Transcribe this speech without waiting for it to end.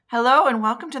Hello and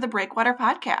welcome to the Breakwater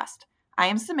Podcast. I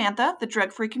am Samantha, the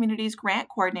Drug Free Communities Grant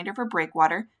Coordinator for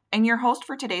Breakwater, and your host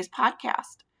for today's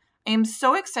podcast. I am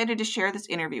so excited to share this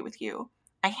interview with you.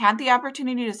 I had the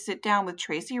opportunity to sit down with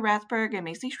Tracy Ratsburg and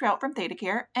Macy Schrout from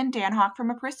ThedaCare and Dan Hawk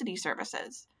from Apricity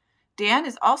Services. Dan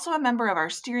is also a member of our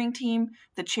steering team,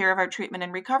 the chair of our treatment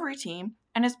and recovery team,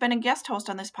 and has been a guest host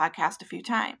on this podcast a few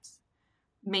times.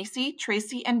 Macy,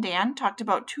 Tracy, and Dan talked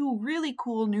about two really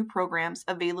cool new programs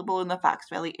available in the Fox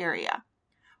Valley area.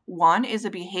 One is a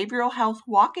behavioral health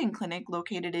walk-in clinic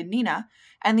located in Neenah,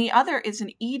 and the other is an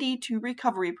ED2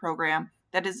 recovery program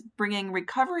that is bringing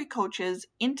recovery coaches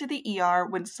into the ER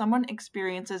when someone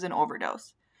experiences an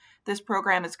overdose. This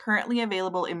program is currently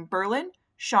available in Berlin,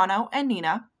 Shawano, and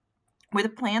Neenah,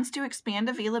 with plans to expand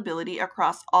availability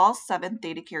across all 7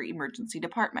 ThedaCare emergency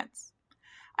departments.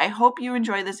 I hope you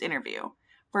enjoy this interview.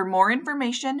 For more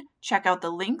information, check out the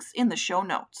links in the show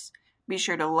notes. Be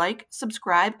sure to like,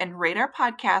 subscribe, and rate our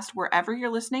podcast wherever you're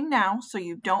listening now so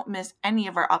you don't miss any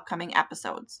of our upcoming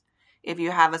episodes. If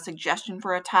you have a suggestion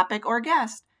for a topic or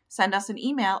guest, send us an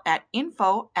email at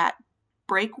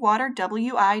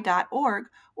info@breakwaterwi.org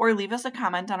or leave us a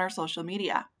comment on our social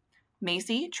media.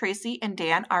 Macy, Tracy, and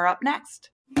Dan are up next.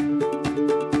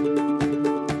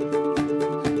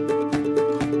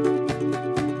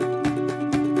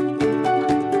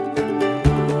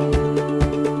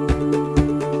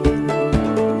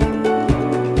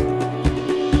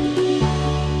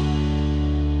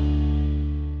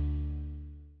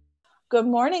 Good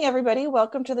morning, everybody.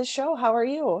 Welcome to the show. How are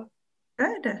you?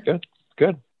 Good.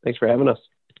 Good. Thanks for having us.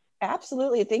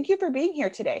 Absolutely. Thank you for being here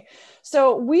today.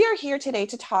 So we are here today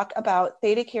to talk about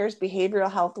ThedaCare's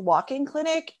Behavioral Health Walk-in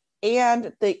Clinic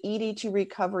and the ED2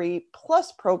 Recovery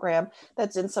Plus program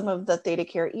that's in some of the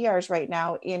ThedaCare ERs right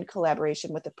now in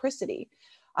collaboration with Apricity.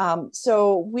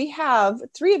 So we have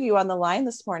 3 of you on the line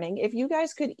this morning. If you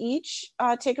guys could each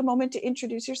take a moment to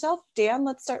introduce yourself. Dan,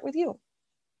 let's start with you.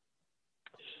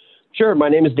 Sure. My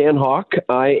name is Dan Hawk.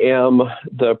 I am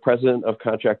the president of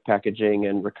contract packaging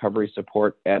and recovery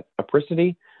support at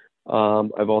Apricity.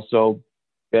 I've also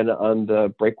been on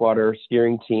the Breakwater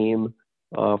steering team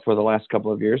for the last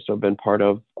couple of years, so I've been part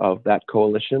of that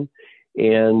coalition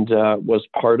and was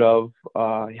part of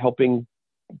helping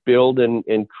build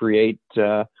and create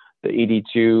the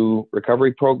ED2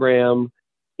 recovery program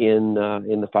in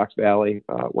the Fox Valley,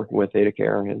 working with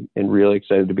ThedaCare, and really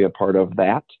excited to be a part of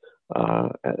that.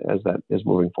 As that is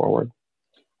moving forward.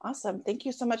 Awesome. Thank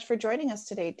you so much for joining us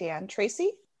today, Dan.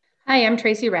 Tracy? Hi, I'm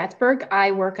Tracy Ratsburg.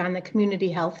 I work on the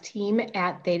community health team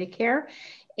at ThedaCare,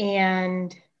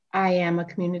 and I am a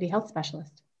community health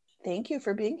specialist. Thank you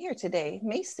for being here today.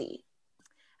 Macy?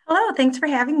 Hello, thanks for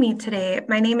having me today.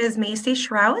 My name is Macy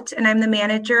Schrout, and I'm the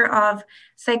manager of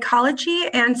psychology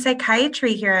and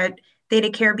psychiatry here at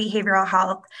ThedaCare Behavioral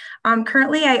Health.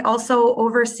 Currently, I also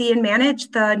oversee and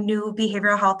manage the new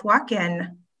behavioral health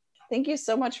walk-in. Thank you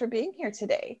so much for being here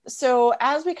today. So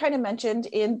as we kind of mentioned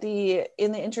in the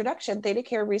introduction,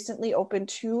 ThedaCare recently opened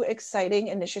 2 exciting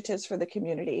initiatives for the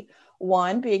community.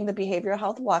 One being the Behavioral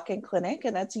Health Walk-in Clinic,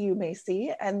 and that's you,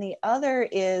 Macy. And the other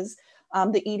is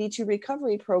the ED2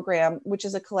 Recovery Program, which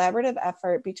is a collaborative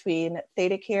effort between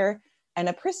ThedaCare and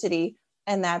Apricity,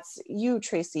 and that's you,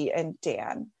 Tracy, and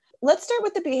Dan. Let's start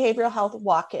with the behavioral health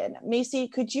walk-in. Macy,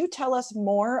 could you tell us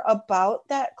more about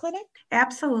that clinic?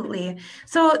 Absolutely.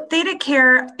 So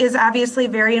ThedaCare is obviously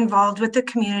very involved with the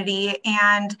community,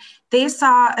 and they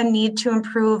saw a need to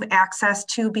improve access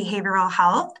to behavioral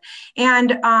health.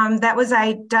 And that was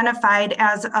identified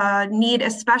as a need,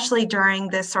 especially during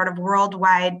this sort of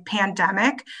worldwide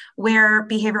pandemic, where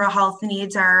behavioral health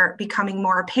needs are becoming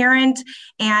more apparent,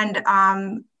 and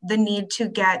the need to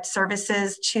get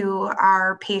services to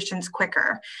our patients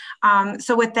quicker.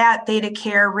 So with that,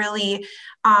 ThedaCare really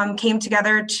came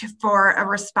together for a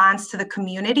response to the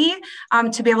community,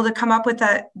 to be able to come up with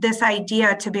this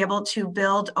idea to be able to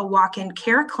build a walk-in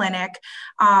care clinic,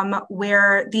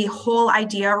 where the whole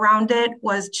idea around it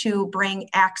was to bring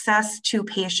access to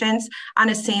patients on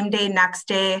a same day, next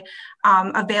day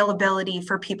availability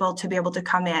for people to be able to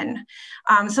come in.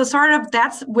 So sort of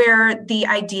that's where the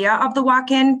idea of the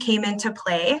walk-in came into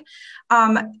play.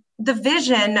 The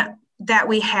vision that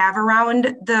we have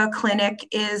around the clinic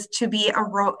is to be a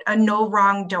no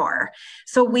wrong door.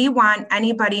 So we want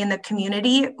anybody in the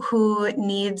community who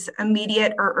needs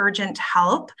immediate or urgent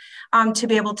help to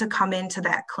be able to come into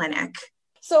that clinic.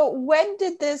 So when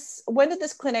did this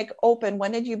clinic open?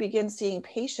 When did you begin seeing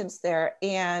patients there?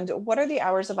 And what are the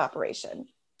hours of operation?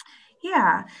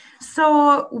 Yeah,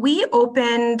 so we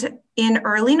opened in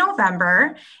early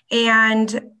November,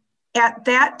 and at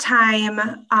that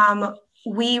time,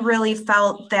 we really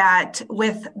felt that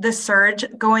with the surge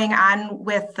going on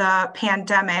with the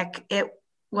pandemic, it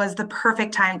was the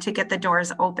perfect time to get the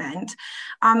doors opened.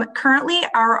 Currently,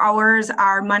 our hours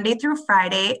are Monday through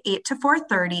Friday, 8 to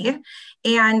 4:30.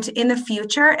 And in the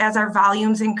future, as our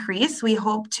volumes increase, we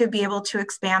hope to be able to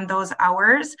expand those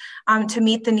hours to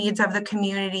meet the needs of the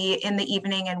community in the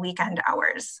evening and weekend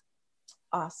hours.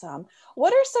 Awesome.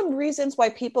 What are some reasons why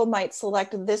people might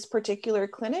select this particular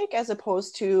clinic as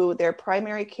opposed to their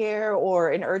primary care or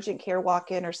an urgent care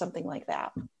walk-in or something like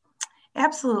that?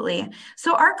 Absolutely.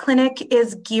 So our clinic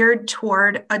is geared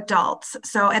toward adults.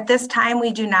 So at this time,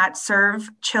 we do not serve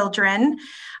children.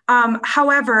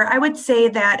 However, I would say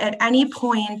that at any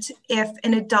point, if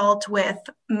an adult with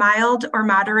mild or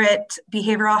moderate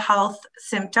behavioral health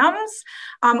symptoms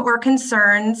or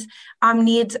concerns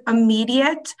needs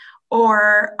immediate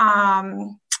or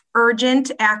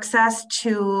urgent access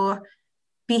to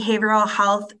behavioral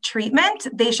health treatment,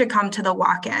 they should come to the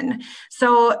walk-in.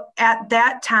 So at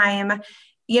that time,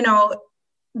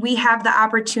 we have the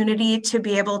opportunity to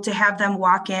be able to have them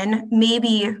walk in,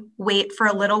 maybe wait for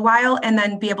a little while, and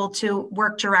then be able to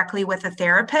work directly with a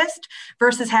therapist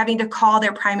versus having to call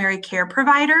their primary care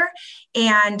provider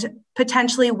and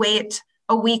potentially wait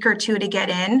a week or two to get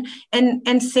in.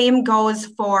 And same goes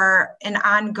for an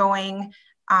ongoing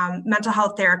mental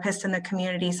health therapist in the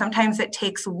community. Sometimes it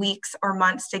takes weeks or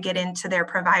months to get into their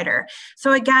provider.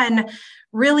 So again,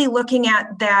 really looking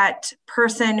at that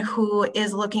person who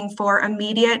is looking for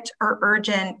immediate or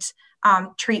urgent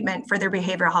treatment for their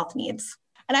behavioral health needs.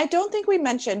 And I don't think we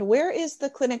mentioned, where is the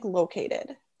clinic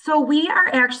located? So we are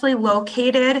actually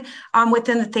located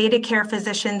within the Theta Care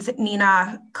Physicians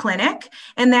Neenah Clinic,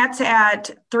 and that's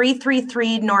at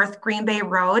 333 North Green Bay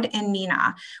Road in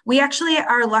Neenah. We actually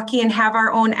are lucky and have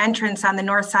our own entrance on the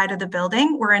north side of the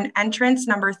building. We're in entrance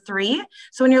number 3.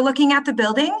 So when you're looking at the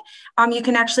building, you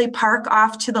can actually park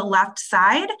off to the left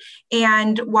side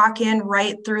and walk in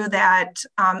right through that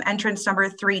entrance number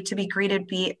 3 to be greeted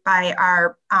by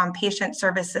our patient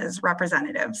services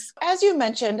representatives. As you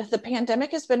mentioned, the pandemic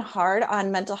has been hard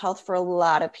on mental health for a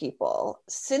lot of people.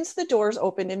 Since the doors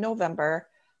opened in November,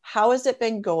 how has it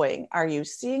been going? Are you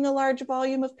seeing a large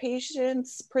volume of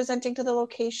patients presenting to the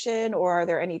location, or are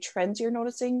there any trends you're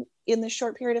noticing in this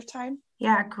short period of time?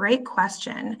 Yeah, great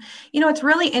question. It's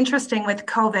really interesting with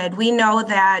COVID. We know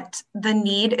that the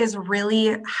need is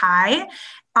really high.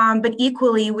 But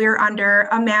equally, we're under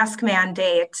a mask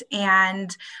mandate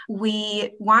and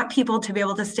we want people to be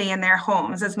able to stay in their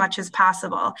homes as much as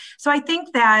possible. So I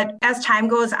think that as time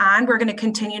goes on, we're going to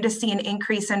continue to see an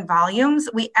increase in volumes.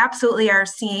 We absolutely are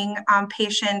seeing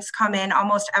patients come in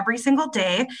almost every single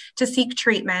day to seek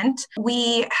treatment.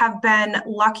 We have been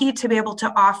lucky to be able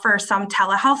to offer some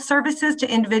telehealth services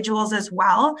to individuals as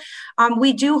well.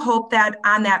 We do hope that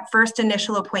on that first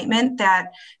initial appointment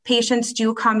that patients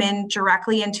do come in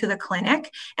directly into the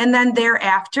clinic. And then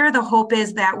thereafter, the hope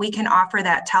is that we can offer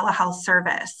that telehealth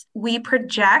service. We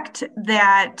project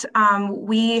that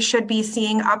we should be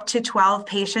seeing up to 12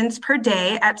 patients per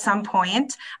day at some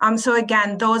point. So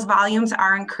again, those volumes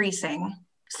are increasing.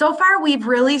 So far, we've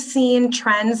really seen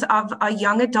trends of a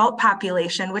young adult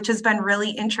population, which has been really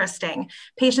interesting.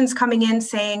 Patients coming in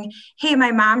saying, hey,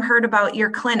 my mom heard about your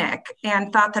clinic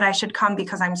and thought that I should come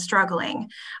because I'm struggling.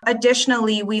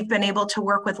 Additionally, we've been able to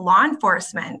work with law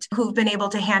enforcement who've been able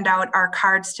to hand out our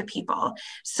cards to people.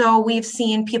 So we've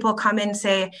seen people come in and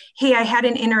say, hey, I had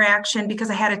an interaction because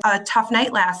I had a tough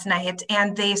night last night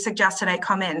and they suggested I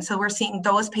come in. So we're seeing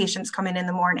those patients come in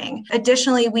the morning.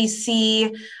 Additionally, we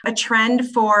see a trend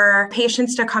for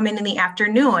patients to come in the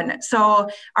afternoon. So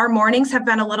our mornings have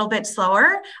been a little bit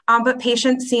slower, but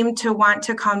patients seem to want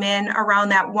to come in around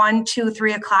that 1, 2,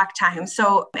 3 o'clock time.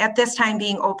 So at this time,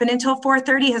 being open until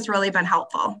 4:30 has really been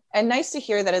helpful. And nice to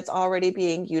hear that it's already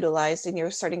being utilized and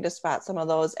you're starting to spot some of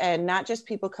those, and not just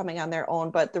people coming on their own,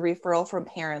 but the referral from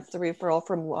parents, the referral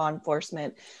from law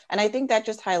enforcement. And I think that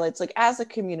just highlights, like, as a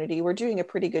community, we're doing a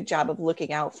pretty good job of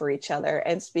looking out for each other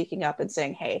and speaking up and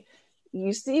saying, hey,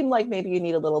 you seem like maybe you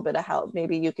need a little bit of help.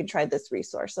 Maybe you can try this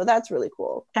resource. So that's really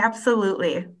cool.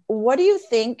 Absolutely. What do you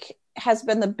think has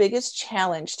been the biggest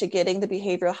challenge to getting the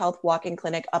behavioral health walk-in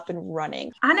clinic up and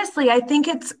running? Honestly, I think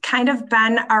it's kind of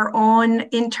been our own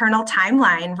internal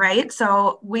timeline, right?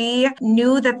 So we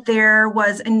knew that there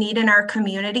was a need in our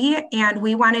community and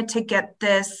we wanted to get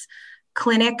this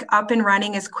clinic up and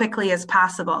running as quickly as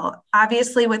possible.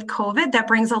 Obviously, with COVID, that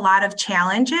brings a lot of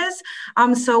challenges.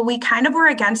 So we kind of were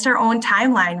against our own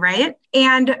timeline, right?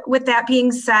 And with that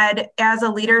being said, as a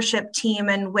leadership team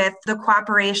and with the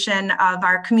cooperation of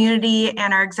our community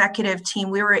and our executive team,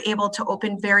 we were able to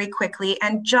open very quickly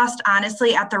and just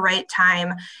honestly at the right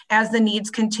time as the needs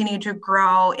continue to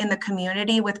grow in the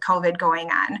community with COVID going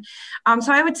on.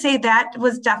 So I would say that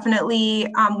was definitely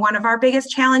one of our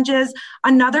biggest challenges.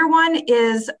 Another one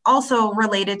is also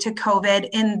related to COVID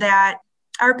in that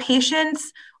our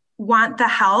patients want the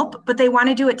help, but they want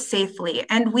to do it safely.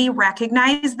 And we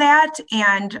recognize that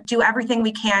and do everything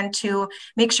we can to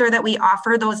make sure that we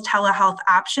offer those telehealth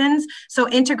options. So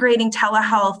integrating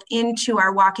telehealth into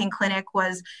our walk-in clinic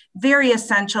was very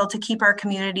essential to keep our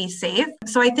community safe.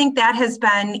 So I think that has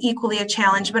been equally a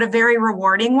challenge, but a very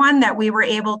rewarding one that we were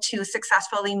able to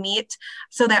successfully meet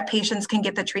so that patients can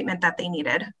get the treatment that they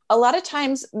needed. A lot of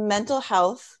times mental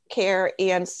health care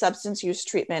and substance use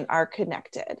treatment are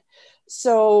connected.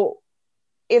 So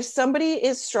if somebody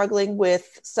is struggling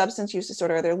with substance use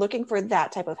disorder, they're looking for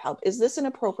that type of help, is this an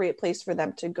appropriate place for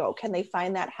them to go? Can they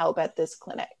find that help at this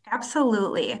clinic?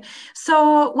 Absolutely.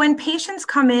 So when patients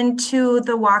come into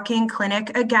the walk-in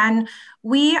clinic, again,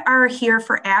 we are here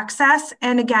for access.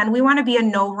 And again, we want to be a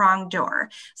no wrong door.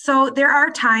 So there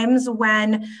are times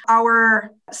when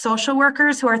our social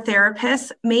workers who are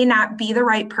therapists may not be the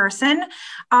right person.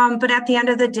 But at the end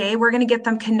of the day, we're going to get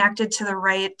them connected to the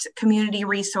right community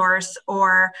resource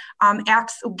or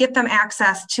get them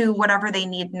access to whatever they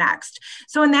need next.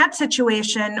 So in that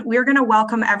situation, we're going to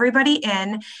welcome everybody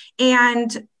in.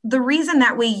 And the reason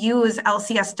that we use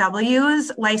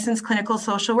LCSWs, licensed clinical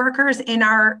social workers, in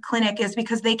our clinic is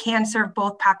because they can serve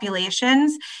both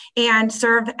populations and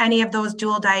serve any of those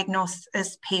dual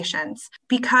diagnosis patients.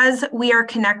 Because we are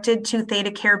connected to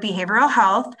ThedaCare Behavioral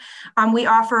Health, we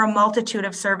offer a multitude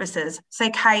of services: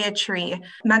 psychiatry,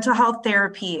 mental health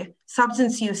therapy,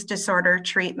 substance use disorder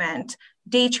treatment,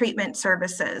 day treatment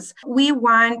services. We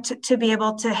want to be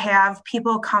able to have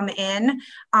people come in,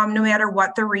 no matter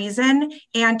what the reason,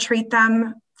 and treat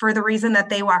them for the reason that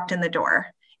they walked in the door.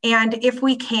 And if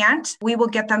we can't, we will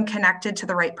get them connected to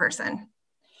the right person.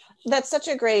 That's such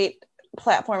a great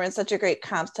platform and such a great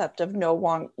concept of no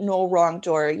wrong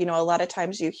door. You know, a lot of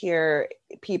times you hear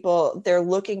people, they're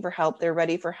looking for help, they're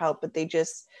ready for help, but they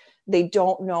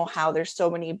don't know how. There's so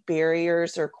many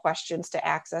barriers or questions to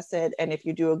access it. And if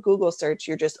you do a Google search,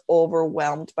 you're just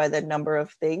overwhelmed by the number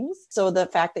of things. So the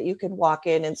fact that you can walk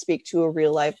in and speak to a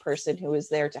real life person who is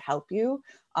there to help you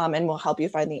and will help you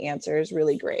find the answer is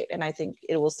really great. And I think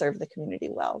it will serve the community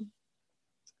well.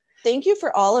 Thank you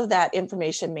for all of that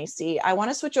information, Macy. I want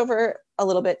to switch over a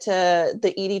little bit to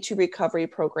the ED2 recovery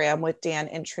program with Dan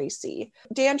and Tracy.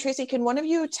 Dan, Tracy, can one of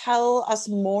you tell us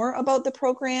more about the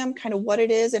program, kind of what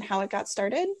it is and how it got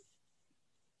started?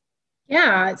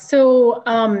 Yeah, so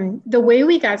the way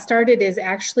we got started is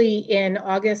actually in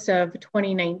August of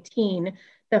 2019,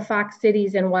 the Fox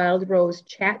Cities and Wild Rose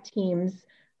chat teams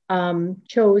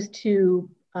chose to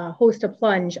host a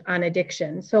plunge on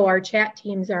addiction. So our chat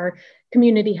teams are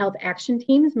community health action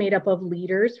teams made up of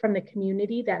leaders from the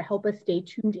community that help us stay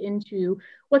tuned into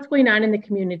what's going on in the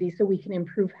community so we can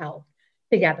improve health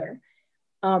together.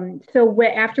 So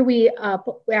after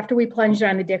we plunged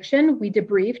on addiction, we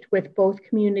debriefed with both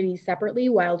communities separately,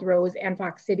 Wild Rose and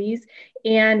Fox Cities,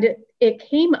 and it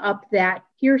came up that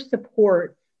peer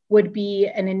support would be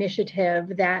an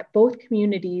initiative that both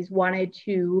communities wanted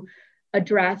to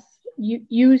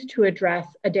use to address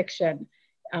addiction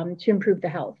to improve the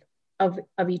health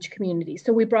of each community.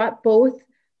 So we brought both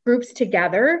groups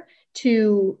together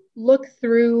to look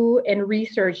through and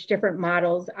research different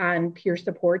models on peer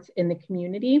supports in the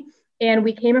community. And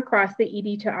we came across the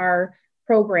ED2R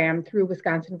program through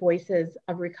Wisconsin Voices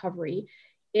of Recovery.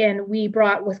 And we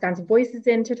brought Wisconsin Voices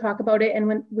in to talk about it.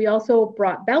 And we also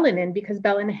brought Bellin in because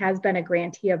Bellin has been a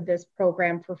grantee of this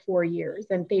program for 4 years,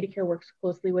 and ThedaCare works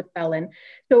closely with Bellin.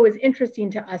 So it was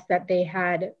interesting to us that they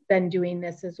had been doing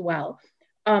this as well.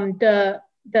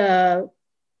 The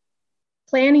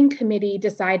planning committee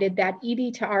decided that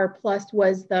ED2R Plus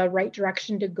was the right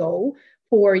direction to go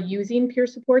for using peer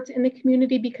supports in the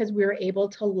community because we were able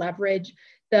to leverage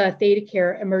the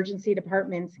ThedaCare emergency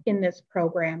departments in this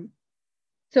program.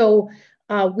 So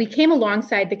we came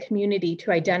alongside the community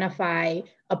to identify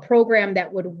a program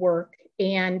that would work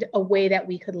and a way that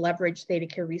we could leverage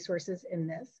ThedaCare resources in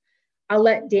this. I'll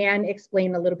let Dan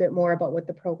explain a little bit more about what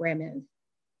the program is.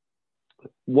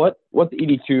 What the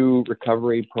ED2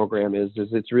 recovery program is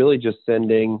it's really just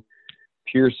sending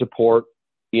peer support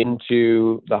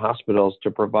into the hospitals to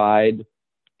provide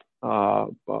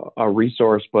a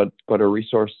resource, but a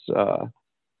resource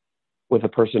with a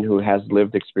person who has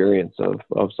lived experience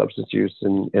of substance use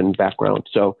and background.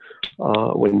 So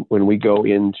when we go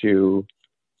into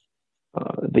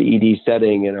the ED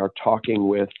setting and are talking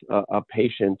with a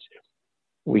patient,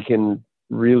 we can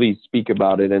really speak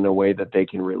about it in a way that they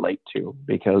can relate to,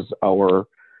 because our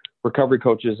recovery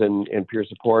coaches and peer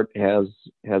support has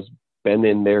been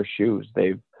in their shoes.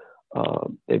 They've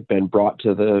been brought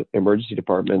to the emergency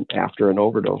department after an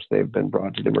overdose. They've been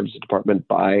brought to the emergency department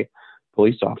by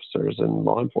police officers and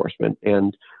law enforcement,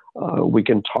 and we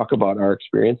can talk about our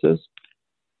experiences.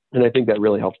 And I think that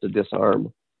really helps to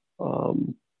disarm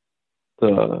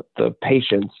the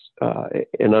patients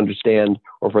and understand,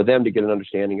 or for them to get an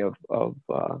understanding of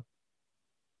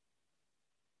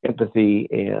empathy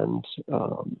and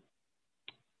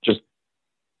just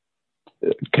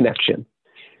connection.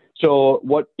 So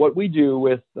what we do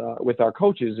with our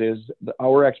coaches is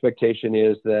our expectation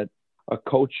is that a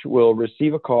coach will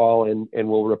receive a call and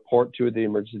will report to the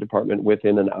emergency department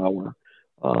within an hour.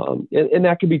 And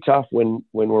that can be tough when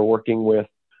we're working with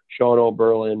Shawano,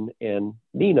 Berlin, and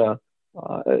Nina.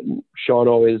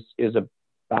 Shawano is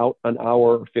about an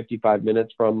hour, 55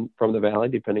 minutes from the Valley,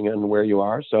 depending on where you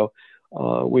are. So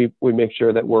we make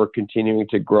sure that we're continuing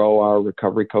to grow our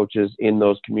recovery coaches in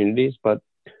those communities. But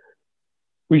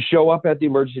we show up at the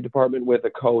emergency department with a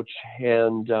coach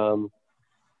and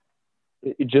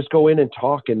just go in and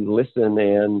talk and listen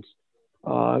and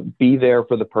be there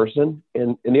for the person.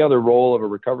 And the other role of a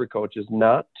recovery coach is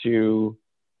not to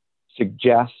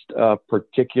suggest a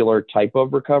particular type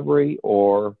of recovery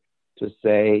or to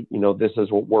say, this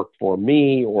is what worked for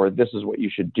me or this is what you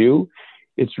should do.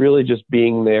 It's really just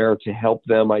being there to help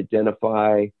them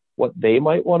identify what they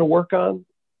might want to work on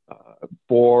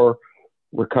for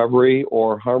recovery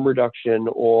or harm reduction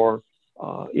or,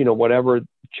 whatever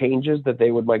changes that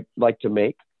they would like to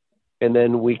make. And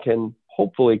then we can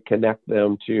hopefully connect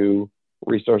them to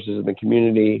resources in the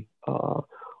community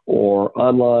or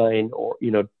online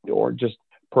or just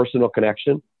personal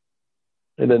connection.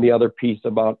 And then the other piece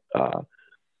about the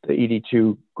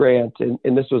ED2 grant,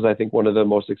 and this was, I think, one of the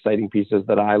most exciting pieces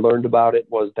that I learned about it,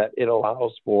 was that it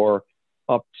allows for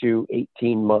up to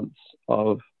 18 months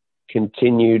of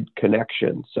continued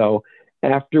connection. So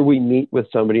after we meet with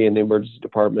somebody in the emergency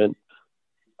department,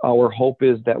 our hope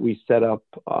is that we set up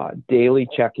daily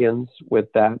check-ins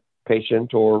with that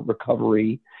patient or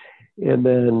recovery, and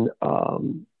then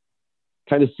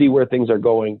kind of see where things are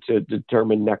going to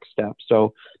determine next steps.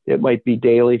 So it might be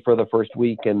daily for the first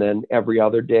week, and then every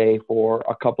other day for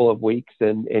a couple of weeks,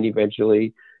 and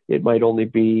eventually it might only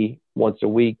be once a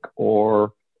week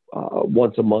or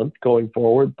once a month going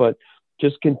forward. But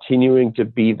just continuing to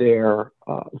be there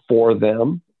for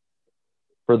them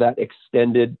for that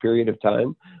extended period of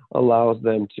time allows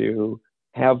them to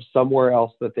have somewhere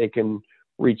else that they can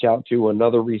reach out to,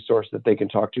 another resource that they can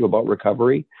talk to about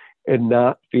recovery, and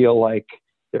not feel like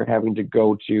they're having to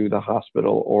go to the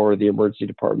hospital or the emergency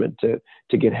department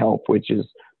to get help, which is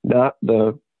not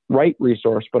the right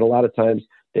resource, but a lot of times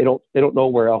they don't know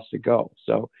where else to go.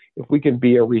 So if we can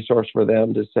be a resource for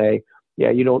them to say,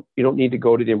 yeah, you don't need to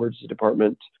go to the emergency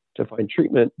department to find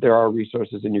treatment. There are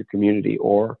resources in your community,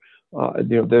 or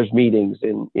there's meetings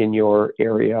in your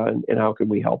area, and how can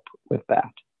we help with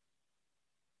that?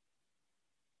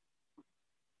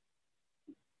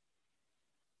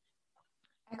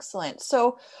 Excellent.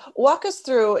 So walk us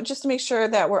through, just to make sure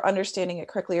that we're understanding it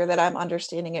correctly, or that I'm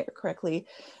understanding it correctly.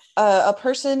 A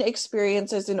person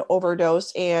experiences an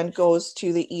overdose and goes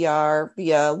to the ER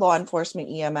via law enforcement,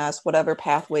 EMS, whatever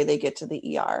pathway they get to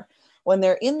the ER. When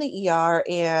they're in the ER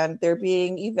and they're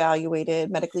being evaluated,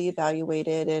 medically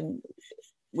evaluated, and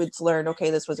it's learned, okay,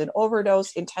 this was an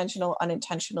overdose, intentional,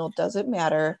 unintentional, doesn't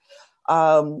matter.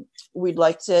 We'd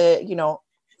like to,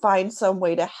 find some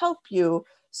way to help you.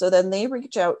 So then they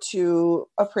reach out to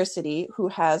Apricity, who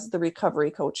has the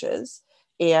recovery coaches,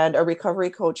 and a recovery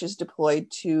coach is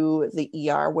deployed to the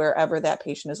ER wherever that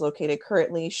patient is located.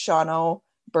 Currently, Shawano,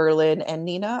 Berlin, and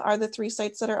Nina are the 3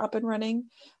 sites that are up and running.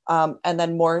 And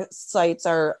then more sites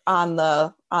are on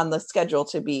the schedule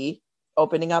to be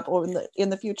opening up in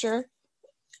the future,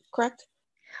 correct?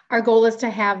 Our goal is to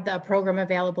have the program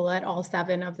available at all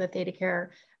 7 of the ThedaCare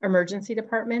emergency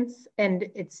departments. And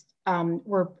it's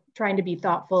we're trying to be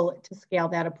thoughtful to scale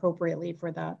that appropriately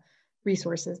for the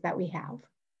resources that we have.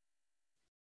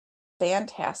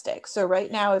 Fantastic. So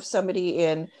right now, if somebody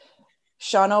in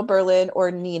Shawano, Berlin,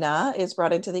 or Nina is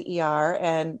brought into the ER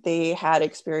and they had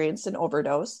experienced an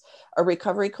overdose, a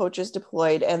recovery coach is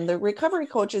deployed, and the recovery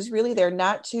coach is really there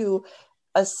not to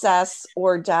assess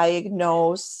or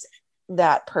diagnose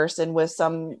that person with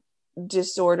some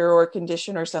disorder or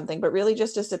condition or something, but really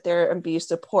just to sit there and be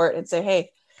support and say,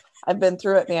 hey, I've been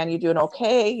through it, man. You doing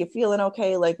okay? You feeling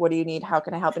okay? Like, what do you need? How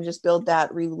can I help? And just build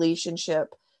that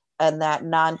relationship and that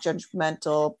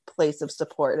non-judgmental place of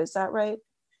support. Is that right?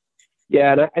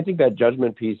 Yeah, and I think that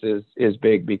judgment piece is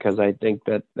big, because I think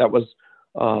that was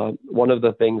one of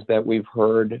the things that we've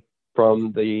heard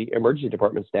from the emergency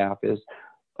department staff is,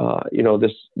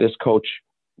 this coach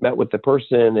met with the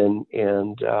person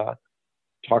and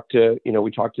talked to,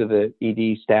 we talked to the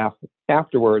ED staff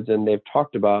afterwards, and they've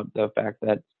talked about the fact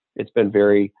that it's been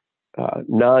very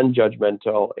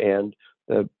non-judgmental, and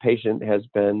the patient has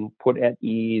been put at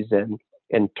ease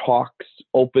and talks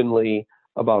openly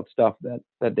about stuff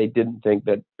that they didn't think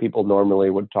that people normally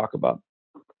would talk about.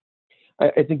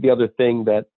 I think the other thing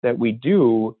that we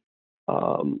do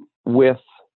with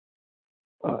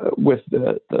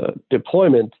the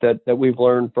deployment that we've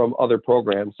learned from other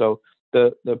programs. So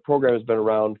the program has been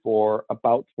around for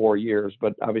about 4 years,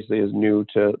 but obviously is new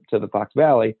to the Fox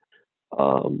Valley.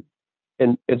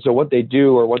 And so what they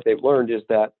do, or what they've learned, is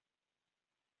that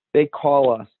they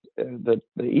call us, the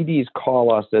EDs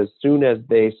call us as soon as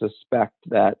they suspect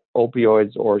that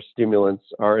opioids or stimulants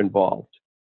are involved.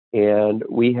 And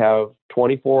we have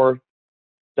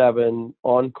 24/7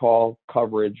 on-call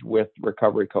coverage with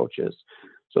recovery coaches.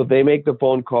 So they make the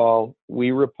phone call,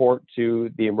 we report to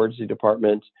the emergency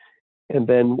department, and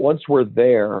then once we're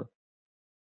there,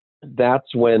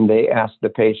 that's when they ask the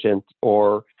patient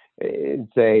or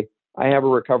say, I have a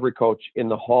recovery coach in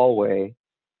the hallway,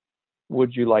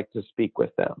 would you like to speak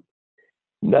with them?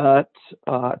 Not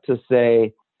to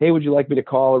say, hey, would you like me to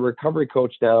call a recovery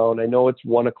coach down? I know it's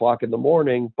 1 o'clock in the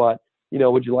morning, but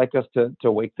would you like us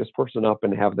to wake this person up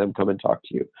and have them come and talk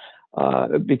to you?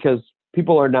 Because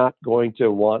people are not going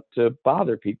to want to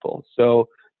bother people, so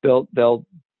they'll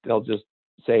just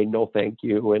say no, thank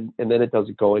you, and then it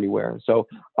doesn't go anywhere. So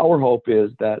our hope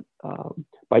is that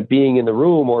by being in the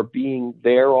room or being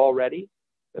there already,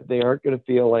 that they aren't going to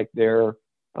feel like they're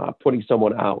putting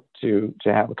someone out to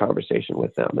have a conversation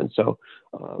with them. And so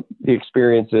the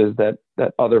experiences that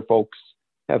other folks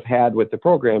have had with the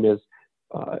program is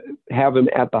have them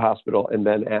at the hospital and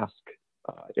then ask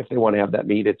if they want to have that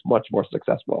meet. It's much more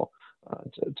successful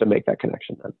to make that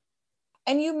connection then.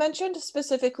 And you mentioned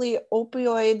specifically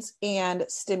opioids and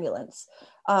stimulants.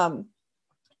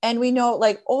 And we know,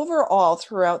 like, overall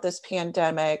throughout this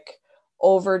pandemic,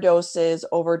 overdose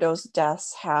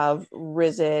deaths have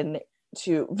risen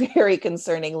to very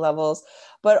concerning levels.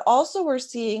 But also we're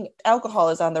seeing alcohol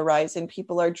is on the rise and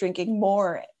people are drinking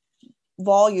more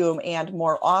volume and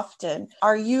more often.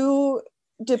 Are you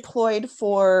deployed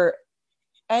for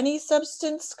any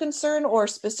substance concern, or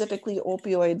specifically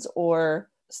opioids or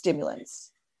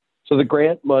stimulants? So the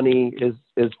grant money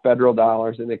is federal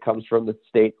dollars, and it comes from the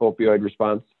state opioid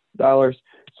response dollars.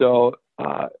 So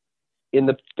in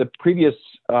the previous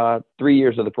 3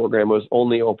 years of the program was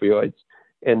only opioids,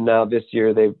 and now this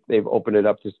year they've opened it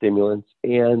up to stimulants.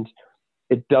 And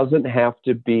it doesn't have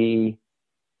to be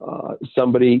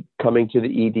somebody coming to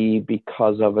the ED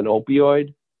because of an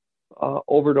opioid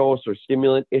overdose or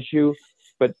stimulant issue.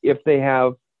 But if they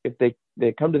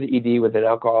come to the ED with an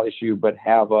alcohol issue but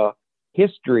have a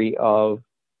history of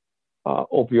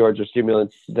opioids or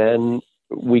stimulants, then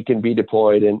we can be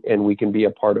deployed and we can be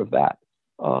a part of that.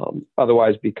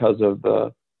 Otherwise, because of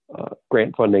the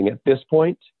grant funding at this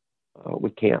point, we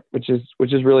can't, which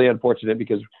is really unfortunate,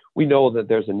 because we know that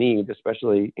there's a need,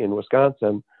 especially in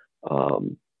Wisconsin,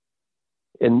 and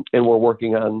we're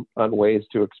working on ways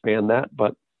to expand that,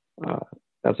 but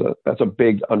that's a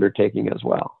big undertaking as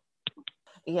well.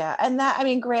 Yeah.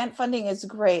 And grant funding is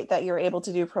great that you're able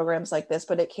to do programs like this,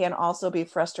 but it can also be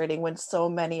frustrating when so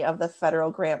many of the federal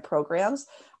grant programs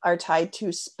are tied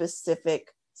to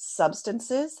specific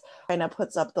substances. Kind of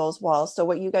puts up those walls. So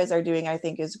what you guys are doing, I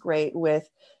think, is great with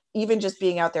even just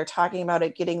being out there talking about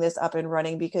it, getting this up and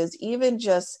running, because even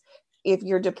just if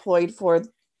you're deployed for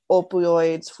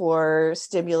opioids, for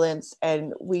stimulants,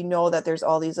 and we know that there's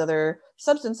all these other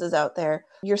substances out there,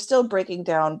 you're still breaking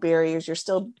down barriers, you're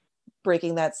still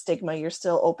breaking that stigma, you're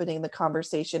still opening the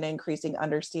conversation, increasing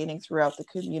understanding throughout the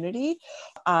community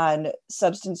on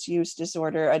substance use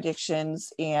disorder,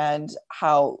 addictions, and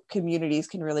how communities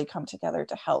can really come together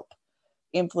to help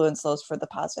influence those for the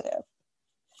positive,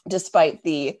 despite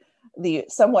the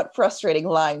somewhat frustrating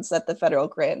lines that the federal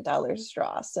grant dollars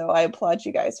draw. So I applaud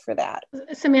you guys for that.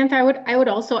 Samantha, I would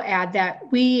also add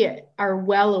that we are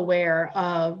well aware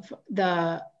of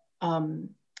the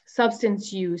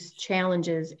substance use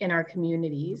challenges in our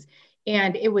communities.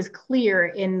 And it was clear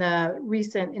in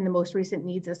the most recent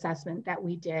needs assessment that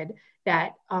we did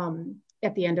that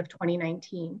at the end of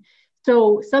 2019.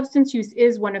 So substance use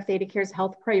is one of ThedaCare's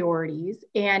health priorities,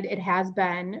 and it has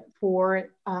been for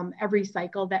every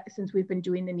cycle that since we've been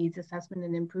doing the needs assessment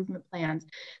and improvement plans.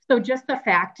 So just the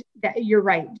fact that you're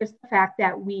right, just the fact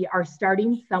that we are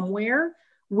starting somewhere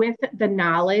with the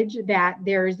knowledge that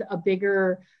there's a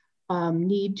bigger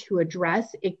need to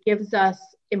address, it gives us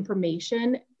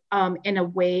information and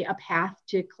a path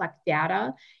to collect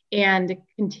data and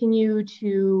continue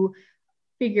to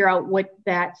figure out what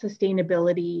that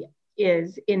sustainability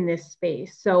is in this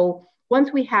space. So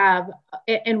once we have,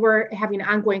 and we're having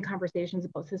ongoing conversations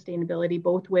about sustainability,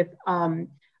 both with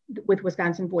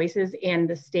Wisconsin Voices and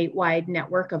the statewide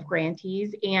network of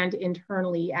grantees and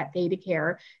internally at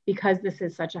ThedaCare, because this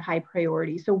is such a high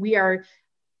priority. So we are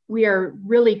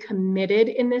really committed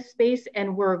in this space,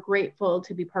 and we're grateful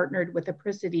to be partnered with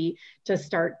Apricity to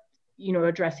start,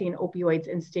 addressing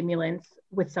opioids and stimulants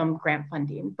with some grant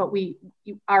funding. But we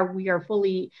are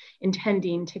fully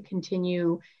intending to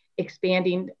continue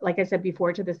expanding, like I said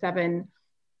before, to the 7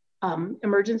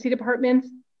 emergency departments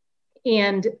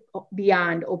and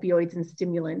beyond opioids and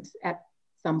stimulants at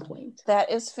some point. That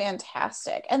is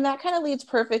fantastic. And that kind of leads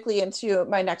perfectly into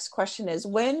my next question is,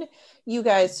 when you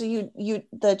guys, so you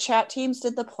the chat teams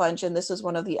did the plunge, and this was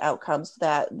one of the outcomes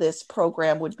that this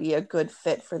program would be a good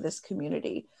fit for this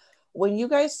community. When you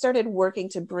guys started working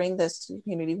to bring this to the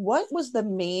community, what was the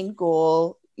main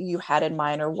goal you had in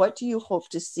mind, or what do you hope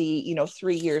to see,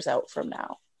 3 years out from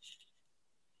now?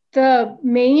 The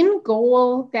main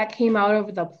goal that came out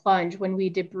of the plunge when we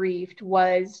debriefed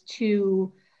was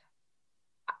to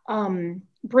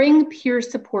bring peer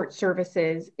support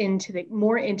services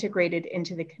more integrated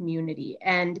into the community.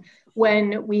 And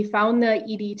when we found the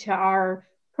ED to R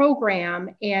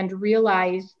program and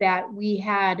realized that we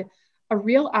had a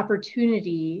real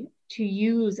opportunity to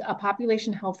use a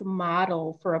population health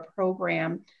model for a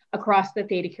program across the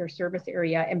ThedaCare service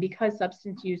area, and because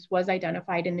substance use was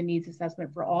identified in the needs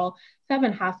assessment for all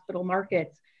 7 hospital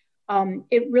markets,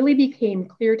 it really became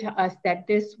clear to us that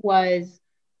this was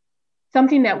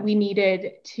something that we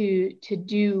needed to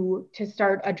do to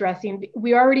start addressing.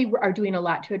 We already are doing a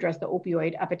lot to address the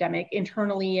opioid epidemic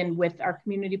internally and with our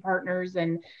community partners,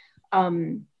 and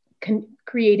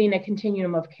creating a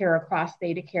continuum of care across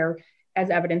ThedaCare,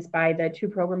 as evidenced by the 2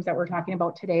 programs that we're talking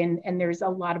about today. And there's a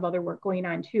lot of other work going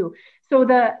on too. So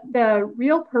the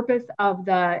real purpose of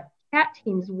the chat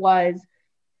teams was,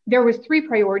 there was 3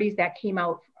 priorities that came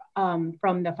out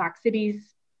from the Fox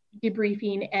Cities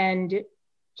debriefing, and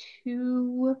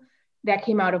 2 that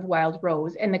came out of Wild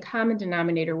Rose. And the common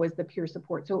denominator was the peer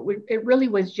support. So it really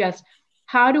was just,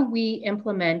 how do we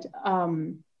implement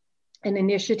an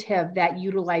initiative that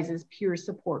utilizes peer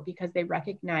support, because they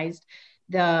recognized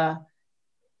that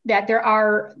there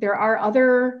are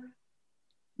other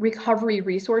recovery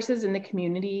resources in the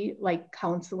community, like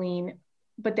counseling,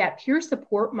 but that peer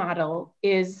support model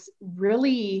is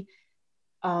really,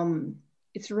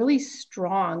 it's really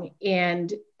strong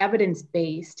and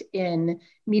evidence-based in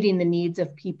meeting the needs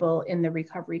of people in the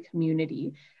recovery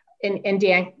community. And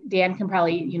Dan can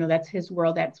probably, that's his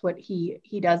world. That's what he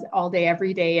does all day,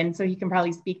 every day. And so he can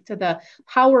probably speak to the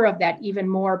power of that even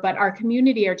more. But our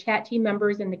community, our chat team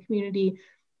members and the community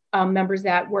members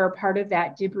that were a part of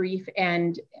that debrief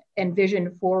and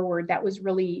vision forward, that was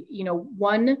really,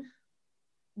 one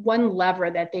lever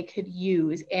that they could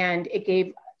use. And it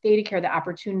gave ThedaCare the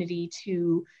opportunity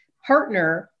to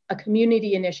partner a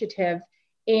community initiative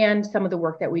and some of the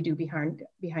work that we do behind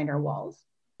our walls.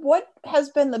 What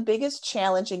has been the biggest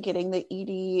challenge in getting the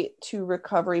ED to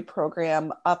Recovery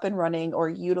program up and running or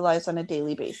utilized on a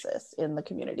daily basis in the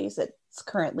communities it's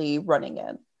currently running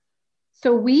in?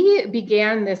 So we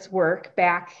began this work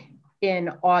back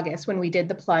in August when we did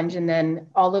the plunge, and then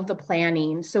all of the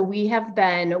planning. So we have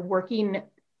been working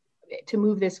to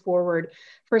move this forward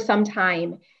for some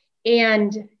time.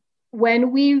 And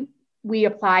when we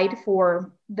applied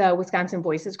for the Wisconsin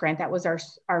Voices grant, that was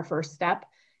our first step.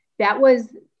 That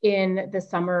was in the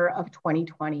summer of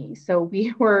 2020. So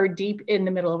we were deep in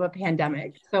the middle of a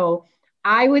pandemic. So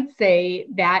I would say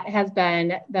that has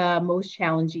been the most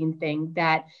challenging thing,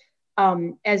 that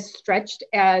as stretched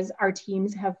as our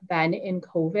teams have been in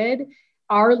COVID,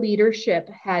 our leadership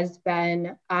has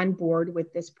been on board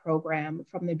with this program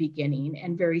from the beginning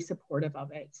and very supportive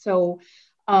of it. So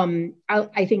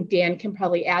I think Dan can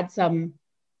probably add some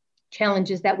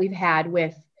challenges that we've had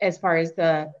with, as far as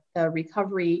the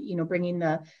recovery, bringing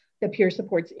the peer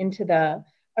supports into the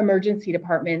emergency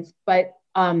departments. But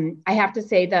I have to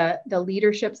say the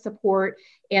leadership support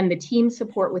and the team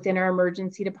support within our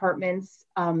emergency departments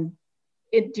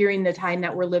during the time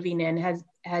that we're living in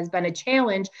has been a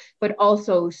challenge, but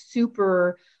also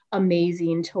super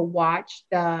amazing to watch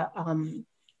the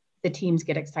teams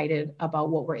get excited about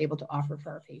what we're able to offer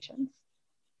for our patients.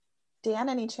 Dan,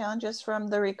 any challenges from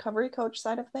the recovery coach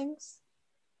side of things?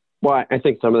 Well, I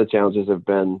think some of the challenges have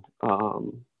been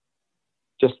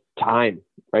just time,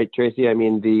 right, Tracy? I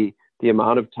mean, the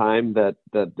amount of time that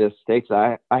this takes,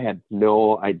 I had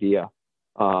no idea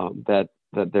that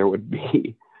there would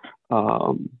be,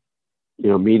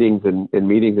 meetings and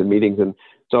meetings and meetings. And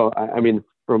so, I mean,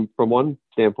 from one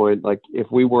standpoint, like if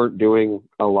we weren't doing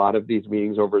a lot of these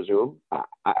meetings over Zoom,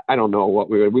 I don't know what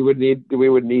we would need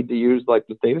to use like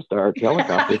the ThetaStar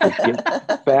helicopter to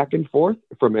get back and forth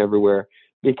from everywhere,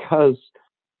 because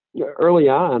early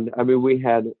on, I mean, we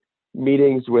had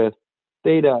meetings with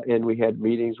Theta and we had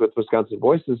meetings with Wisconsin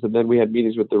Voices, and then we had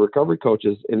meetings with the recovery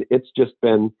coaches, and it's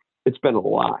been a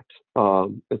lot.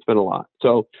 It's been a lot.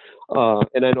 So,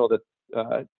 and I know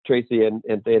that Tracy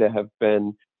and Theta have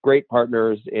been great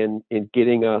partners in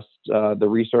getting us the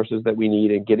resources that we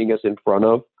need and getting us in front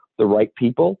of the right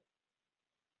people.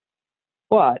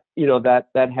 But,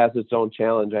 that has its own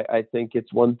challenge. I think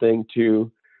it's one thing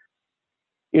to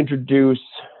introduce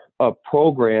a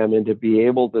program and to be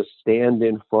able to stand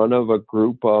in front of a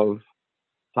group of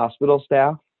hospital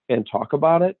staff and talk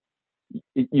about it.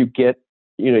 You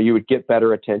would get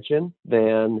better attention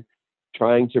than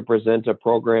trying to present a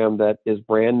program that is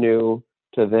brand new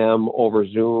to them over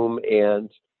Zoom, and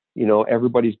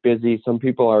everybody's busy. Some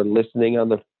people are listening on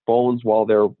the phones while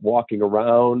they're walking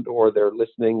around, or they're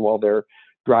listening while they're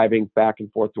driving back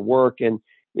and forth to work, and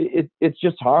it's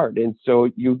just hard. And so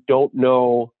you don't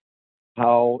know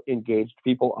how engaged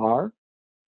people are.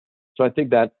 So I think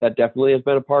that definitely has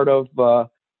been a part of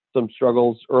some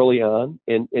struggles early on,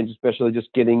 and especially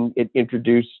just getting it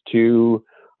introduced to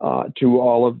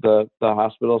all of the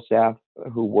hospital staff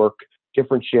who work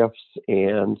different shifts.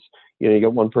 And you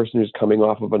got one person who's coming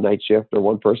off of a night shift, or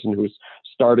one person who's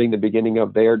starting the beginning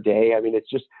of their day. I mean, it's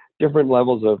just different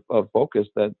levels of focus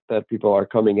that people are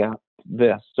coming at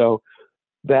this. So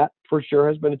that for sure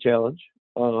has been a challenge.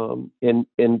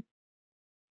 And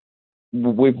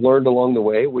we've learned along the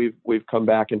way. We've come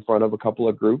back in front of a couple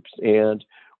of groups, and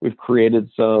we've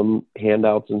created some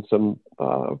handouts and some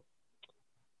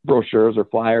brochures or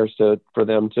flyers for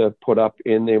them to put up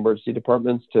in the emergency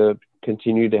departments to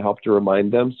continue to help to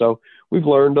remind them. So we've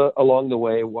learned along the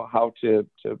way how to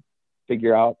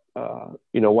figure out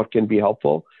what can be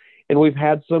helpful, and we've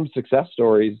had some success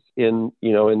stories in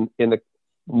the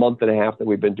month and a half that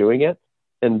we've been doing it,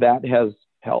 and that has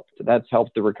helped. That's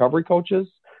helped the recovery coaches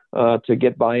to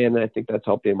get buy-in. And I think that's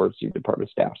helped the emergency department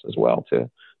staffs as well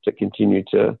to continue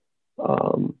to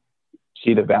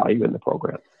see the value in the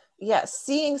program. Yes,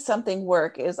 seeing something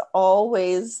work is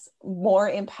always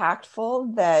more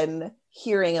impactful than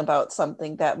hearing about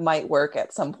something that might work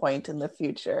at some point in the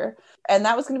future. And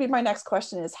that was going to be my next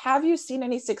question is, have you seen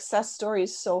any success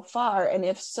stories so far? And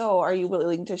if so, are you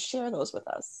willing to share those with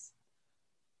us?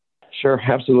 Sure,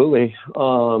 absolutely.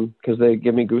 Because they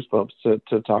give me goosebumps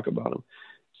to talk about them.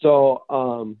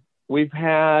 So we've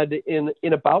had in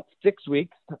about 6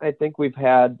 weeks, I think we've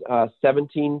had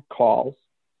 17 calls.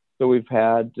 So we've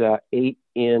had 8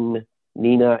 in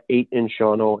Neenah, 8 in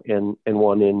Shawano, and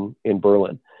 1 in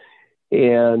Berlin.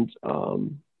 And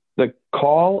the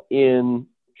call in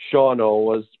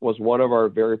Shawano was one of our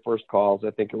very first calls. I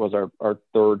think it was our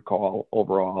third call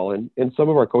overall. And some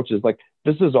of our coaches, like,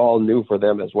 this is all new for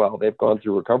them as well. They've gone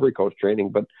through recovery coach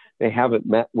training, but they haven't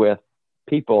met with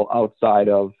people outside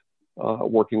of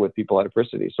working with people at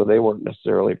Apricity. So they weren't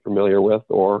necessarily familiar with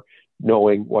or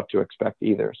knowing what to expect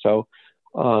either. So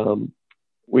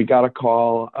we got a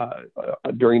call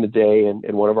during the day, and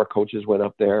one of our coaches went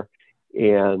up there,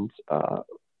 and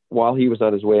while he was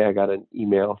on his way, I got an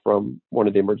email from one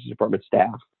of the emergency department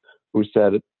staff who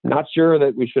said, not sure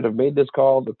that we should have made this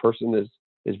call. The person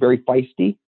is very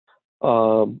feisty.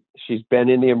 She's been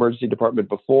in the emergency department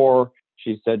before.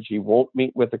 She said she won't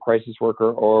meet with a crisis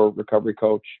worker or recovery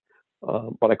coach,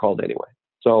 but I called anyway.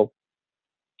 So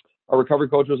our recovery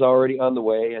coach was already on the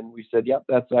way, and we said, yep,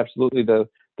 that's absolutely the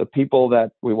people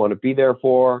that we want to be there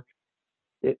for.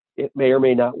 It may or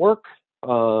may not work,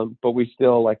 but we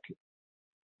still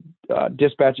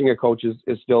dispatching a coach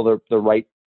is still the right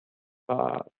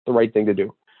thing to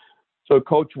do. So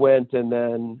coach went, and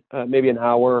then maybe an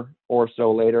hour or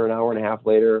so later, an hour and a half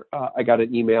later, I got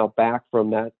an email back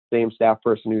from that same staff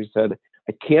person who said,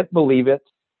 I can't believe it.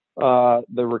 The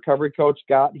recovery coach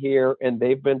got here, and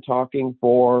they've been talking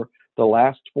for the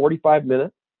last 45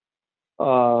 minutes.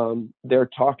 They're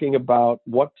talking about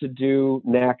what to do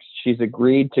next. She's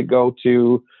agreed to go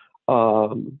to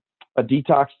a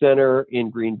detox center in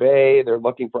Green Bay. They're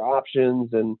looking for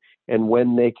options and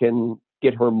when they can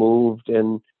get her moved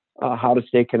and how to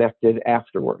stay connected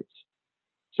afterwards.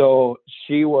 So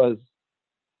she was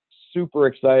super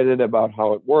excited about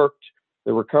how it worked.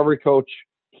 The recovery coach,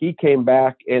 he came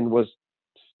back and was,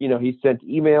 he sent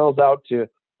emails out to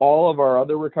all of our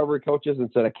other recovery coaches and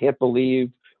said, I can't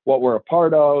believe what we're a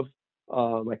part of.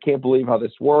 I can't believe how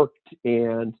this worked.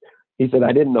 And he said,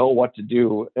 I didn't know what to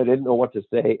do. I didn't know what to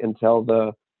say until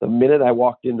the minute I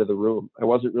walked into the room. I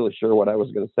wasn't really sure what I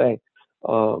was going to say.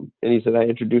 And he said, I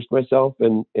introduced myself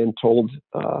and told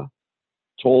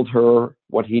her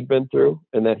what he'd been through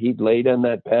and that he'd laid in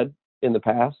that bed in the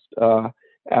past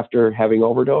after having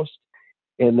overdosed.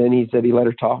 And then he said he let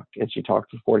her talk, and she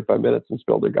talked for 45 minutes and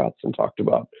spilled her guts and talked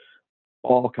about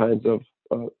all kinds of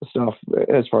stuff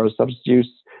as far as substance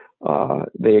use.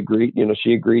 They agreed,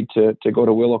 she agreed to go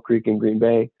to Willow Creek in Green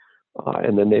Bay.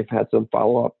 And then they've had some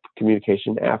follow-up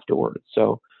communication afterwards.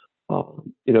 So,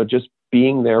 just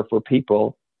being there for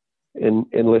people and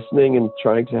listening and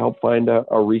trying to help find a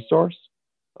resource,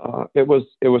 it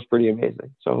was pretty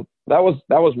amazing. So that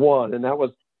was one, and that was,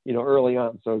 early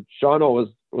on. So Shawano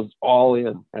was all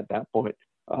in at that point.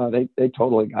 They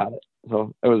totally got it.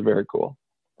 So it was very cool.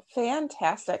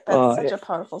 Fantastic. That's such a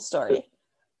powerful story.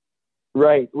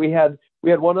 Right. We had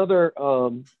one other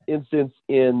instance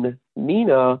in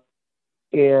Neenah,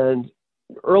 and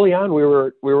early on we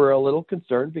were a little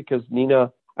concerned because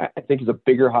Neenah, I think, is a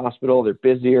bigger hospital. They're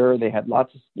busier. They had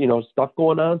lots of stuff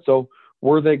going on. So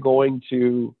were they going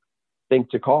to think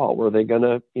to call? Were they going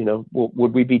to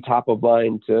would we be top of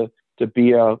mind to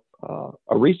be a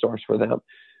resource for them?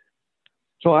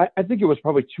 So I think it was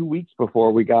probably 2 weeks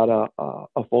before we got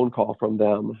a phone call from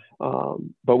them.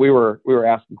 But we were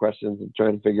asking questions and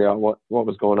trying to figure out what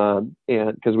was going on,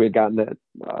 and because we had gotten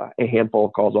a handful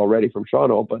of calls already from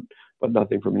Shawano, but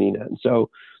nothing from Neenah. And so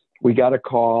we got a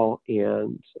call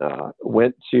and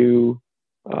went to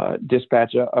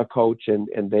dispatch a coach,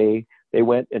 and they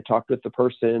went and talked with the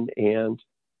person, and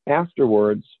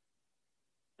afterwards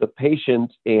the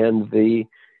patient and the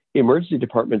emergency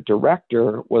department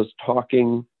director was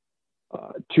talking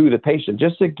to the patient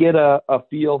just to get a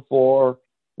feel for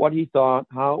what he thought,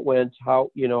 how it went,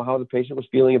 how the patient was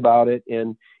feeling about it,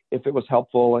 and if it was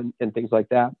helpful and things like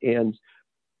that. And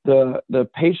the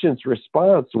patient's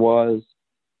response was,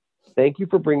 "Thank you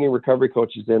for bringing recovery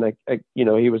coaches in."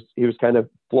 He was kind of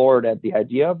floored at the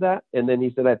idea of that. And then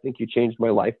he said, "I think you changed my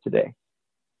life today."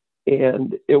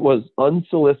 And it was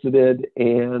unsolicited.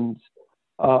 And,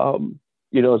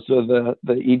 so the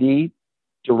ED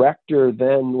director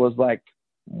then was like,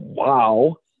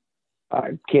 "Wow,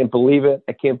 I can't believe it.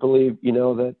 I can't believe,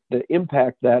 that the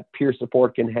impact that peer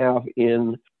support can have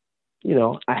in,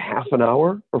 a half an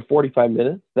hour or 45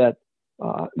 minutes that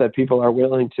people are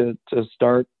willing to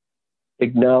start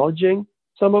acknowledging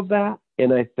some of that."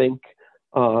 And I think,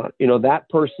 that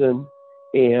person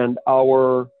and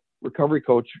our recovery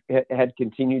coach had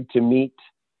continued to meet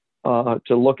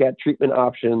to look at treatment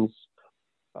options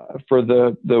for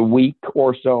the week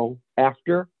or so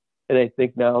after. And I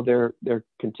think now they're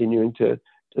continuing to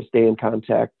stay in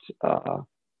contact,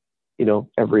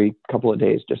 every couple of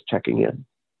days, just checking in.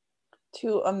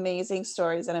 Two amazing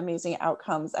stories and amazing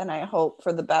outcomes. And I hope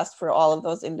for the best for all of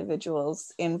those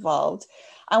individuals involved.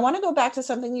 I want to go back to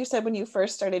something you said when you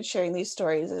first started sharing these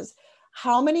stories, is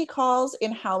how many calls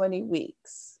in how many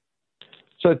weeks?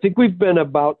 So I think we've been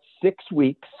about 6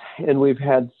 weeks, and we've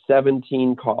had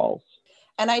 17 calls.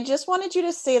 And I just wanted you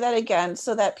to say that again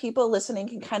so that people listening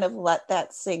can kind of let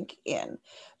that sink in,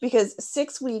 because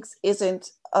 6 weeks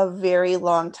isn't a very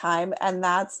long time, and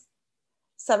that's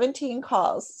 17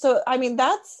 calls. So, I mean,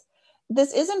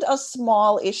 this isn't a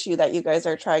small issue that you guys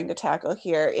are trying to tackle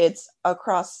here. It's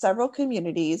across several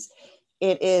communities.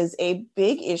 It is a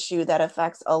big issue that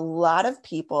affects a lot of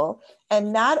people,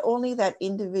 and not only that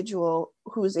individual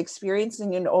who's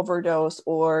experiencing an overdose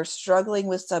or struggling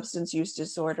with substance use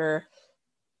disorder,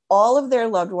 all of their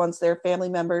loved ones, their family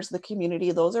members, the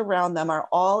community, those around them are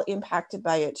all impacted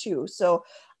by it too. So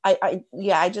I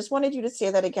just wanted you to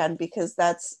say that again, because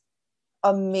that's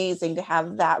amazing to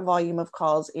have that volume of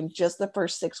calls in just the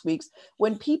first 6 weeks,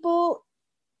 when people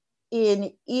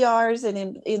in ERs and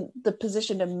in the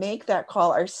position to make that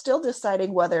call are still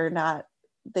deciding whether or not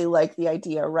they like the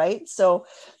idea, right? So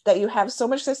that you have so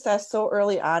much success so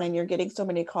early on and you're getting so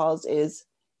many calls is,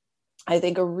 I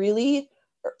think,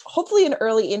 hopefully an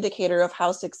early indicator of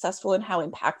how successful and how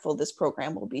impactful this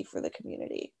program will be for the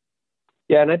community.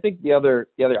 Yeah, and I think the other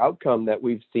outcome that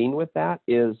we've seen with that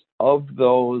is, of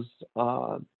those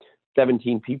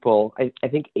 17 people, I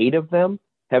think 8 of them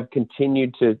have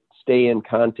continued to stay in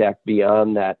contact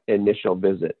beyond that initial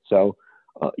visit. So,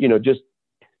 just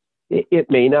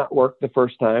it may not work the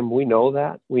first time. We know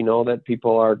that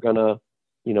people are going to,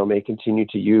 may continue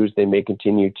to use, they may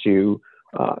continue to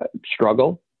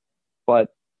struggle,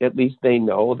 but at least they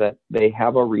know that they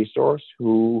have a resource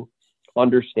who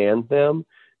understands them.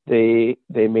 They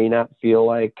may not feel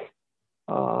like,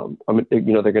 they're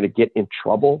going to get in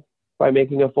trouble by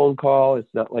making a phone call.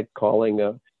 It's not like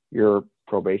calling your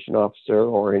probation officer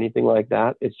or anything like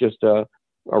that. It's just a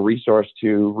resource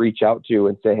to reach out to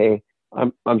and say, hey,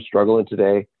 I'm struggling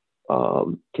today.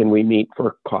 Can we meet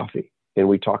for coffee? Can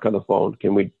we talk on the phone?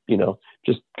 Can we,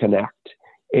 just connect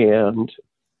and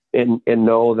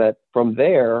know that from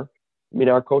there,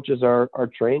 our coaches are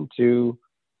trained to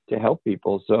help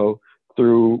people. So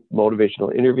through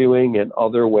motivational interviewing and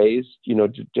other ways,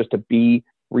 just to be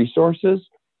resources,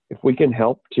 if we can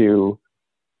help to,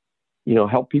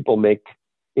 help people make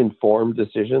informed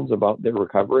decisions about their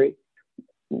recovery,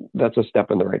 that's a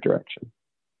step in the right direction.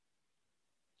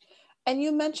 And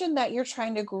you mentioned that you're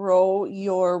trying to grow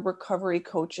your recovery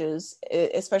coaches,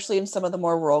 especially in some of the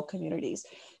more rural communities.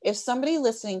 If somebody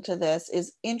listening to this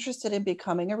is interested in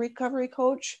becoming a recovery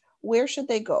coach, where should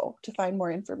they go to find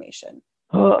more information?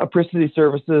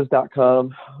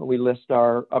 apricityservices.com. We list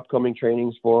our upcoming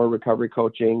trainings for recovery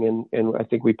coaching, and I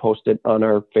think we post it on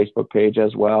our Facebook page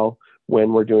as well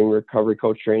when we're doing recovery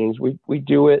coach trainings. We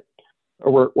do it,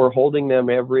 or we're holding them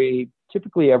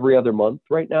typically every other month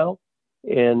right now.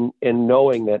 And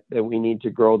knowing that we need to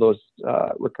grow those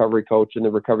recovery coach and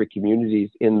the recovery communities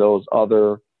in those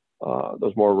other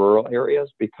those more rural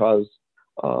areas, because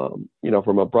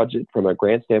from a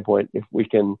grant standpoint, if we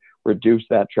can reduce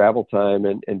that travel time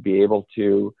and be able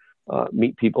to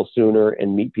meet people sooner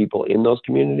and meet people in those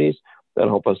communities,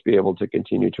 that'll help us be able to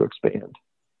continue to expand.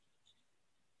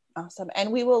 Awesome.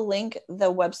 And we will link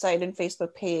the website and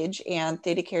Facebook page and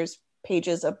Theta Care's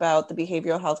pages about the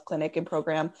behavioral health clinic and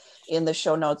program in the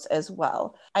show notes as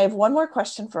well. I have one more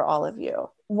question for all of you.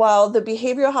 While the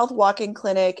behavioral health walk-in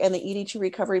clinic and the ED2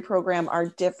 recovery program are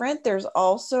different, there's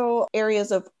also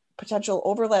areas of potential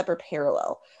overlap or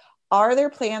parallel. Are there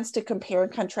plans to compare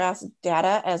and contrast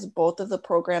data as both of the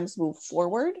programs move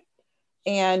forward?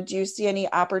 And do you see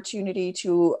any opportunity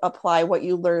to apply what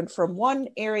you learned from one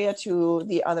area to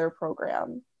the other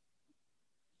program?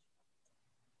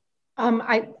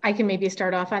 I can maybe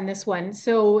start off on this one.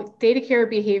 So Theta Care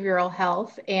Behavioral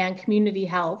Health and Community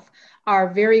Health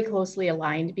are very closely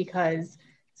aligned because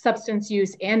substance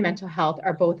use and mental health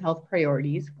are both health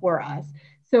priorities for us.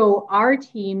 So our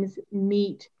teams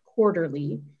meet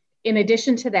quarterly. In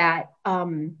addition to that,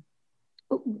 when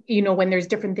there's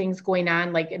different things going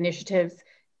on, like initiatives,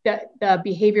 the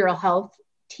behavioral health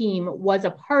team was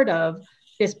a part of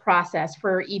this process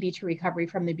for ED2 recovery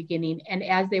from the beginning. And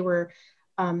as they were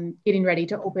getting ready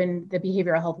to open the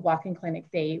behavioral health walk-in clinic,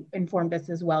 they informed us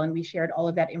as well. And we shared all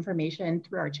of that information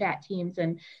through our chat teams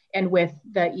and with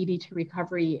the ED2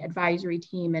 recovery advisory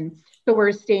team. And so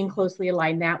we're staying closely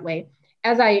aligned that way.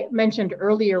 As I mentioned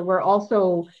earlier, we're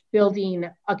also building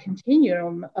a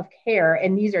continuum of care,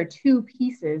 and these are two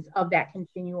pieces of that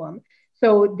continuum.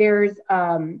 So there's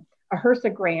a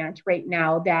HRSA grant right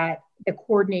now that the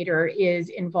coordinator is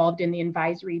involved in the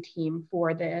advisory team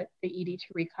for the ED2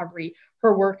 recovery.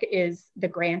 Her work is the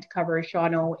grant covers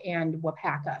Shawano and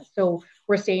Wapaka. So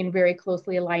we're staying very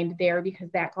closely aligned there because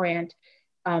that grant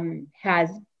has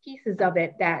pieces of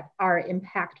it that are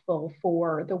impactful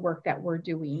for the work that we're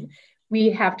doing.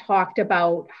 We have talked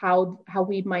about how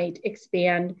we might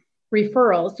expand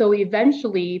referrals. So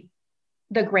eventually,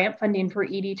 the grant funding for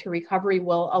ED2 recovery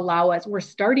will allow us, we're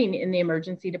starting in the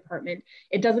emergency department.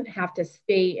 It doesn't have to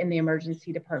stay in the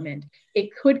emergency department. It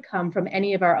could come from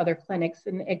any of our other clinics.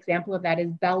 An example of that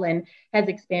is Bellin has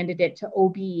expanded it to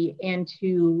OB and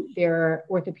to their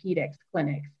orthopedics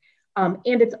clinics. And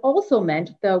it's also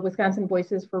meant, the Wisconsin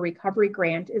Voices for Recovery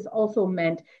grant is also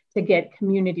meant to get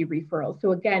community referrals.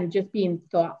 So again, just being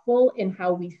thoughtful in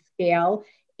how we scale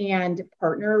and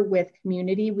partner with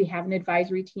community. We have an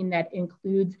advisory team that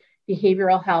includes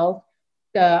behavioral health,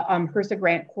 the HRSA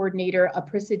grant coordinator,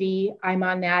 Apricity, I'm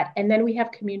on that. And then we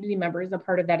have community members a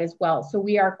part of that as well. So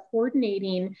we are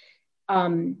coordinating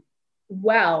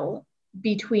well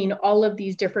between all of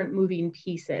these different moving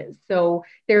pieces. So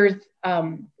there's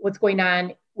what's going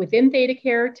on within Theta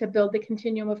Care to build the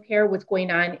continuum of care, what's going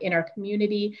on in our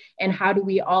community, and how do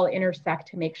we all intersect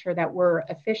to make sure that we're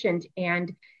efficient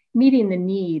and meeting the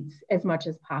needs as much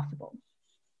as possible.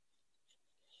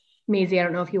 Maisie, I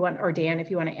don't know if you want, or Dan,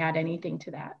 if you want to add anything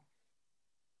to that.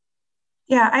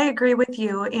 Yeah, I agree with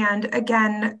you. And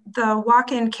again, the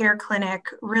walk-in care clinic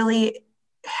really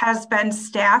has been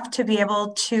staffed to be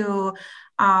able to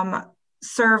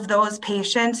serve those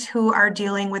patients who are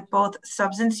dealing with both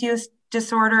substance use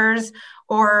disorders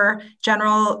or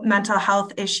general mental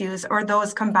health issues, or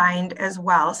those combined as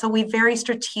well. So we very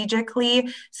strategically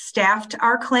staffed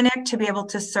our clinic to be able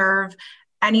to serve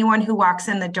anyone who walks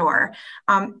in the door.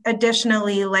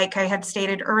 Additionally, like I had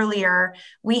stated earlier,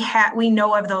 we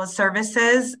know of those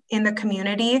services in the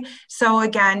community. So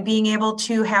again, being able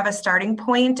to have a starting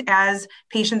point as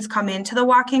patients come into the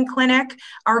walk-in clinic,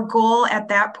 our goal at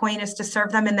that point is to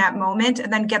serve them in that moment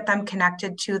and then get them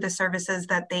connected to the services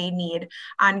that they need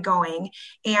ongoing.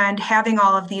 And having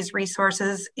all of these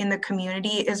resources in the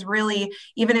community is really,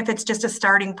 even if it's just a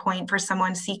starting point for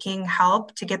someone seeking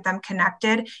help to get them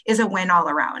connected, is a win all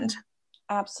around.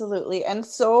 Absolutely. And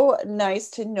so nice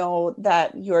to know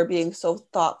that you're being so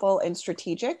thoughtful and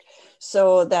strategic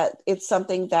so that it's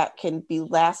something that can be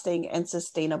lasting and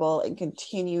sustainable and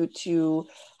continue to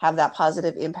have that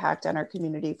positive impact on our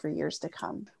community for years to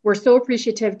come. We're so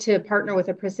appreciative to partner with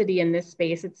Apricity in this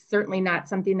space. It's certainly not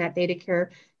something that ThedaCare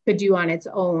could do on its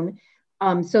own.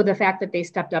 So the fact that they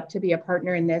stepped up to be a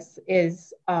partner in this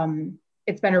is,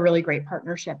 it's been a really great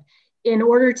partnership. In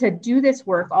order to do this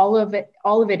work, all of it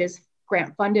is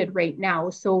grant funded right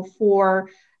now. So for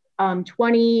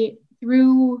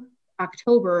through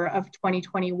October of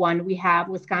 2021, we have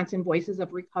Wisconsin Voices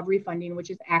of Recovery funding,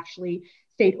 which is actually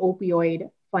state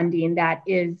opioid funding that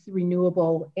is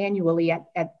renewable annually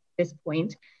at this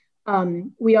point.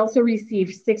 We also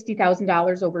received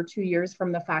 $60,000 over 2 years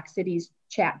from the Fox Cities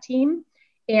chat team,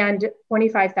 and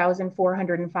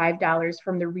 $25,405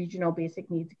 from the Regional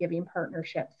Basic Needs Giving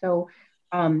Partnership. So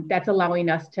that's allowing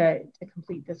us to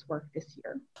complete this work this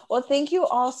year. Well, thank you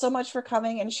all so much for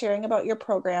coming and sharing about your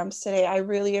programs today. I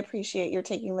really appreciate your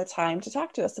taking the time to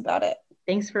talk to us about it.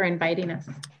 Thanks for inviting us.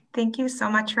 Thank you so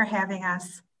much for having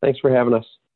us. Thanks for having us.